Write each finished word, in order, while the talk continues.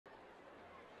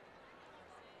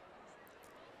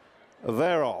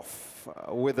They're off,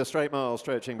 with the straight mile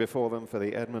stretching before them for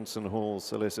the Edmondson Hall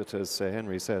Solicitors Sir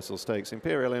Henry Cecil Stakes.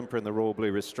 Imperial Emperor in the Royal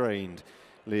Blue restrained,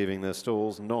 leaving the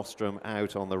stalls. Nostrum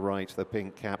out on the right, the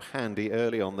pink cap handy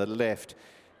early on the left.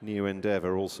 New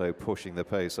Endeavour also pushing the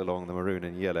pace along the maroon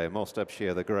and yellow.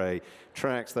 Mostupshire, the grey,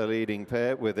 tracks the leading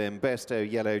pair with Embesto,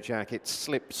 yellow jacket,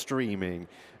 slipstreaming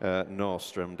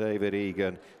Nostrum. David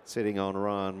Egan sitting on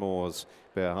Ryan Moore's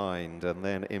behind, and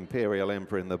then Imperial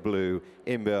Emperor in the blue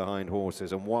in behind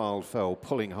horses, and Wildfell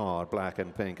pulling hard, black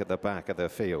and pink at the back of the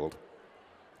field.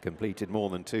 Completed more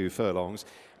than 2 furlongs,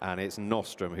 and it's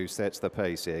Nostrum who sets the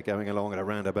pace here, going along at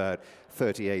around about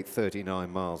 38, 39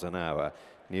 miles an hour.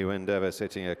 New Endeavour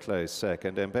sitting a close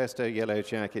second. Embesto, yellow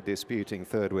jacket, disputing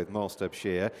third with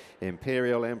Mostupshire.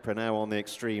 Imperial Emperor now on the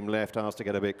extreme left, asked to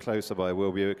get a bit closer by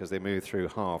Will Buick as they move through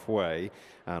halfway.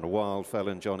 And Wildfell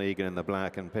and John Egan in the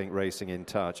black and pink racing in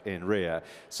touch in rear.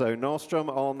 So Nostrum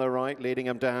on the right, leading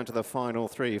them down to the final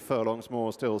 3 furlongs.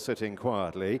 More still sitting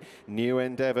quietly. New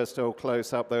Endeavour still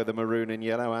close up, though, the maroon and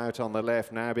yellow out on the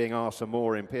left, now being asked for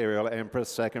more. Imperial Emperor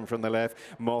second from the left.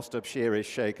 Mostupshire is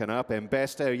shaken up.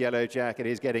 Embesto, yellow jacket,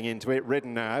 is getting into it,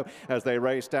 ridden now as they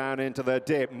race down into the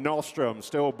dip. Nostrum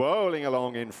still bowling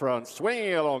along in front,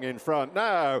 swinging along in front.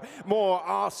 Now Moore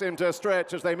asks him to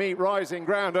stretch as they meet rising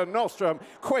ground, and Nostrum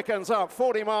quickens up,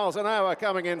 40 miles an hour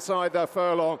coming inside the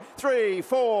furlong. 3,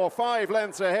 4, 5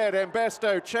 lengths ahead.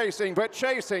 Embesto chasing, but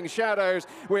chasing shadows.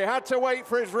 We had to wait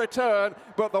for his return,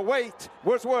 but the wait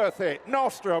was worth it.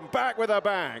 Nostrum back with a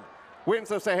bang. Wins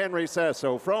the Sir Henry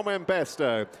Cecil from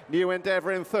Embesto. New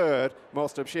Endeavour in third,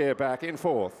 Mostupshire back in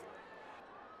fourth.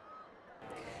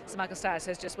 Sir Michael Stoute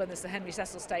has just won the Sir Henry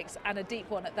Cecil Stakes, and a deep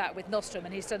one at that with Nostrum,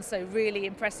 and he's done so really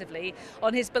impressively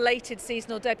on his belated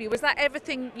seasonal debut. Was that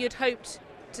everything you'd hoped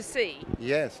to see?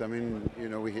 Yes, I mean, you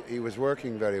know, he was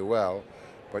working very well,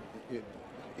 but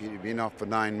he'd been off for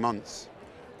 9 months,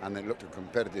 and it looked a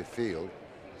competitive field.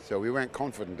 So we weren't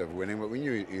confident of winning, but we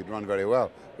knew he'd run very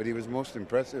well. But he was most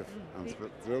impressive. I'm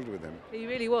thrilled with him. He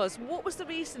really was. What was the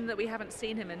reason that we haven't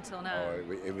seen him until now?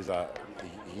 Oh, it was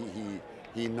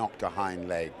he knocked a hind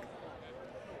leg.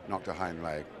 Knocked a hind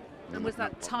leg. And was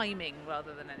that timing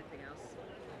rather than anything else?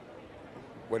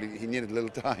 Well, he needed a little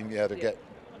time, yeah, to get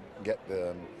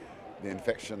the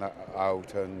infection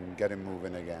out and get him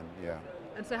moving again, yeah.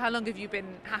 And so how long have you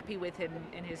been happy with him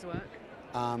in his work?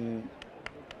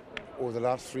 Over the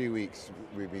last 3 weeks,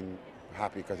 we've been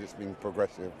happy because it's been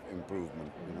progressive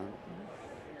improvement, you know.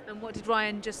 And what did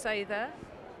Ryan just say there?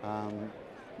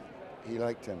 He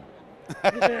liked him.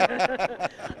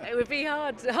 It would be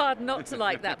hard not to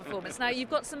like that performance. Now,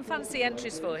 you've got some fancy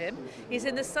entries for him. He's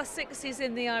in the Sussex, he's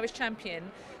in the Irish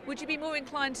Champion. Would you be more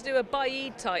inclined to do a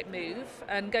Baaeed type move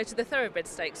and go to the Thoroughbred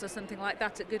Stakes or something like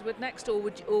that at Goodwood next, or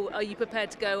are you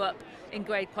prepared to go up in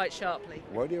grade quite sharply?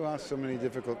 Why do you ask so many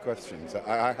difficult questions?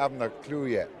 I haven't a clue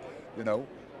yet. You know,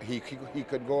 he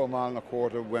could go 1.25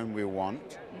 miles when we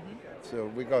want. So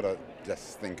we got to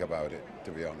just think about it,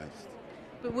 to be honest.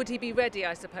 But would he be ready,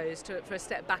 I suppose, for a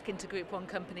step back into Group 1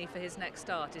 company for his next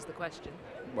start, is the question.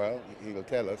 Well, he'll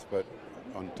tell us, but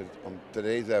on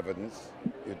today's evidence,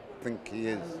 you'd think he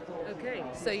is. Okay,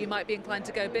 so you might be inclined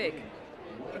to go big?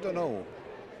 I don't know.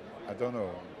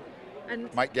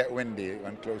 And might get windy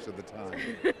when close to the time.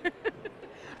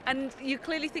 And you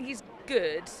clearly think he's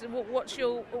good. What's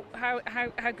your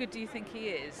how good do you think he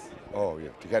is? Oh, yeah,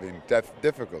 to get him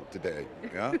difficult today.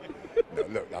 Yeah. No,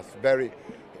 look, that's very.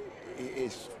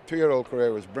 His 2-year-old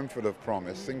career was brimful of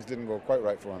promise. Things didn't go quite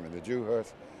right for him in the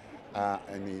Dewhurst,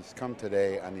 and he's come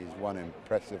today and he's won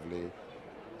impressively,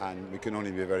 and we can only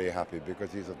be very happy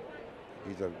because he's a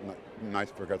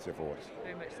nice progressive horse.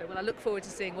 Very much so. Well, I look forward to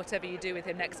seeing whatever you do with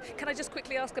him next. Can I just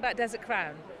quickly ask about Desert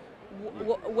Crown?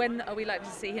 When are we likely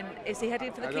to see him? Is he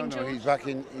headed for the King George? I don't know. He's back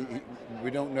in.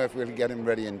 We don't know if we'll get him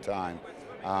ready in time.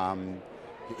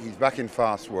 He's back in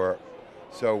fast work.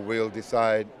 So we'll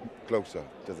decide closer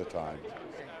to the time.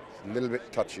 It's a little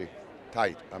bit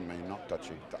tight. I mean, not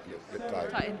touchy, a bit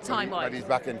tight. Tight in time-wise. But he's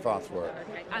back in fast work.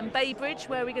 Okay. And Baybridge,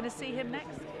 where are we going to see him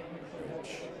next?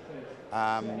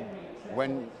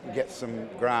 When he gets some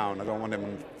ground, I don't want him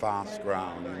on fast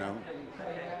ground, you know.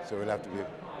 So we'll have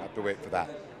to wait for that.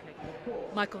 Okay.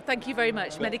 Michael, thank you very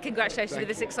much. Many congratulations with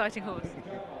this exciting horse.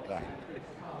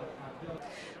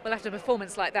 Well, after a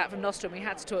performance like that from Nostrum, we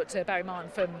had to talk to Barry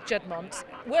Martin from Juddmonte.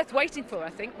 Worth waiting for,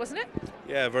 I think, wasn't it?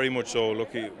 Yeah, very much so.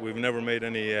 Look, we've never made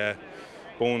any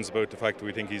bones about the fact that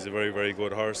we think he's a very, very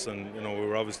good horse, and you know, we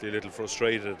were obviously a little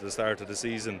frustrated at the start of the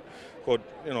season, but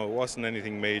you know, it wasn't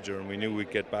anything major, and we knew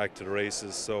we'd get back to the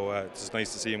races. So it's just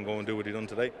nice to see him go and do what he done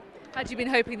today. Had you been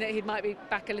hoping that he might be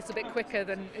back a little bit quicker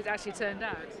than it actually turned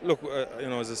out? Look, you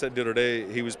know, as I said the other day,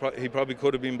 he probably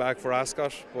could have been back for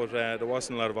Ascot, but there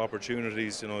wasn't a lot of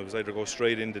opportunities. You know, it was either go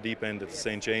straight into deep end at the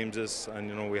St James's, and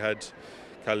you know we had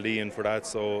Chaldean for that,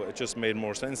 so it just made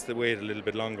more sense to wait a little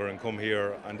bit longer and come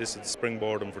here. And this is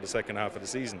springboard him for the second half of the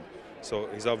season. So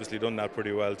he's obviously done that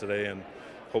pretty well today, and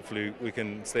hopefully we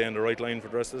can stay on the right line for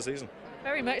the rest of the season.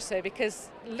 Very much so, because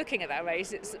looking at that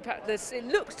race, it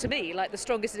looked to me like the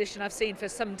strongest edition I've seen for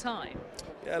some time.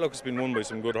 Yeah, look, it's been won by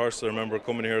some good horses. I remember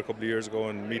coming here a couple of years ago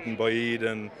and meeting Baid,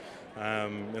 and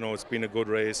you know, it's been a good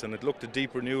race, and it looked a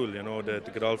deep renewal. You know, the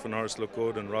Godolphin horse looked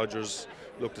good, and Rogers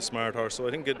looked a smart horse. So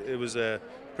I think it was a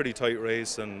pretty tight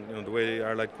race, and you know, the way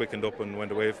Arlide quickened up and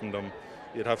went away from them,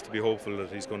 you'd have to be hopeful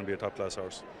that he's going to be a top class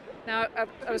horse. Now,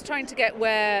 I was trying to get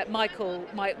where Michael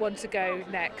might want to go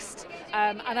next,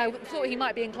 and I thought he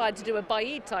might be inclined to do a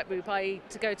Baid type route, i.e.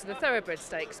 to go to the Thoroughbred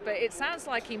Stakes, but it sounds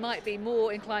like he might be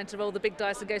more inclined to roll the big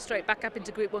dice and go straight back up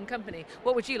into Group 1 company.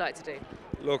 What would you like to do?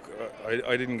 Look,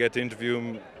 I didn't get to interview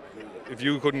him. If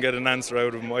you couldn't get an answer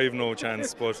out of him, I have no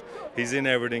chance, but he's in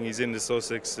everything. He's in the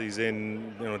Sussex, he's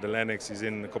in, you know, the Lennox, he's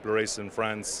in a couple of races in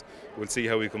France. We'll see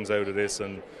how he comes out of this,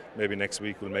 and maybe next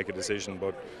week we'll make a decision,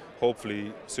 but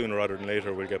hopefully sooner rather than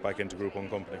later we'll get back into Group 1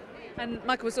 company. And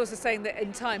Michael was also saying that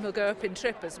in time he'll go up in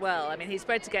trip as well. I mean, he's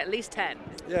bred to get at least 10.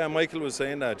 Yeah, Michael was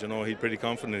saying that, you know, he's pretty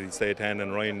confident he'd stay 10,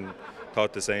 and Ryan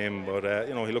thought the same, but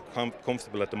you know, he looked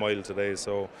comfortable at the mile today,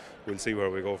 so we'll see where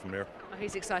we go from here. Oh,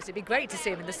 he's excited. It'd be great to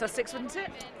see him in the Sussex, wouldn't it?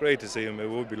 Great to see him. It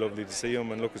would be lovely to see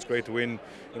him, and look, it's great to win.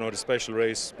 You know, the special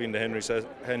race, being the Henry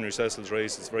Cecil's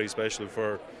race, it's very special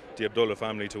for the Abdullah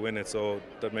family to win it, so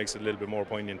that makes it a little bit more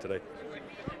poignant today.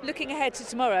 Looking ahead to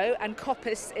tomorrow and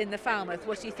Coppice in the Falmouth,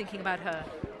 what are you thinking about her?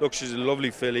 Look, she's a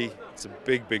lovely filly. It's a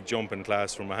big jump in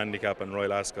class from a handicap in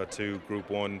Royal Ascot to Group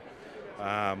 1.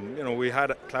 You know, we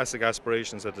had classic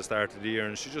aspirations at the start of the year,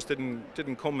 and she just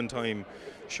didn't come in time.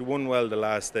 She won well the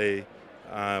last day.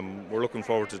 We're looking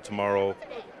forward to tomorrow.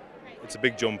 It's a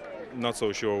big jump. Not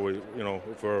so sure, you know,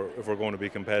 if we're going to be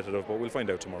competitive, but we'll find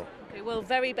out tomorrow. Okay, well,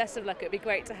 very best of luck. It'd be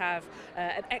great to have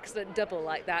an excellent double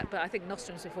like that, but I think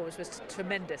Nostrum's performance was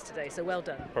tremendous today, so well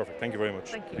done. Perfect. Thank you very much.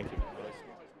 Thank you. Thank you.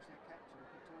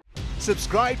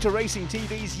 Subscribe to Racing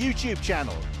TV's YouTube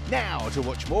channel now to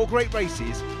watch more great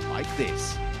races like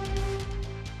this.